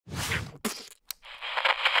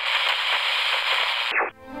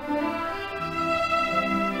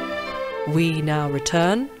We now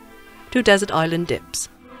return to Desert Island Dips.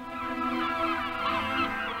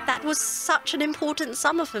 That was such an important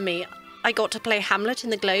summer for me. I got to play Hamlet in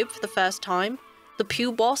the Globe for the first time. The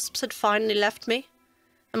pew wasps had finally left me.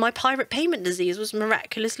 And my pirate payment disease was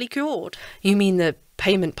miraculously cured. You mean the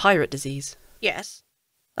payment pirate disease? Yes,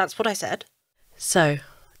 that's what I said. So,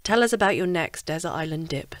 tell us about your next Desert Island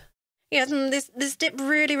dip. Yes, this dip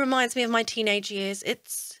really reminds me of my teenage years.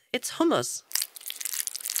 It's hummus.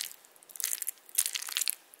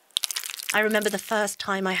 I remember the first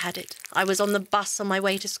time I had it. I was on the bus on my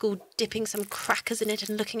way to school, dipping some crackers in it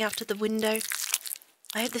and looking out of the window.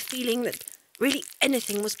 I had the feeling that really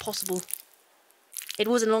anything was possible. It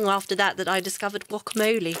wasn't long after that I discovered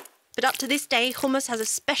guacamole. But up to this day, hummus has a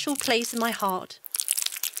special place in my heart.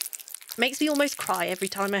 It makes me almost cry every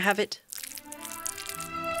time I have it.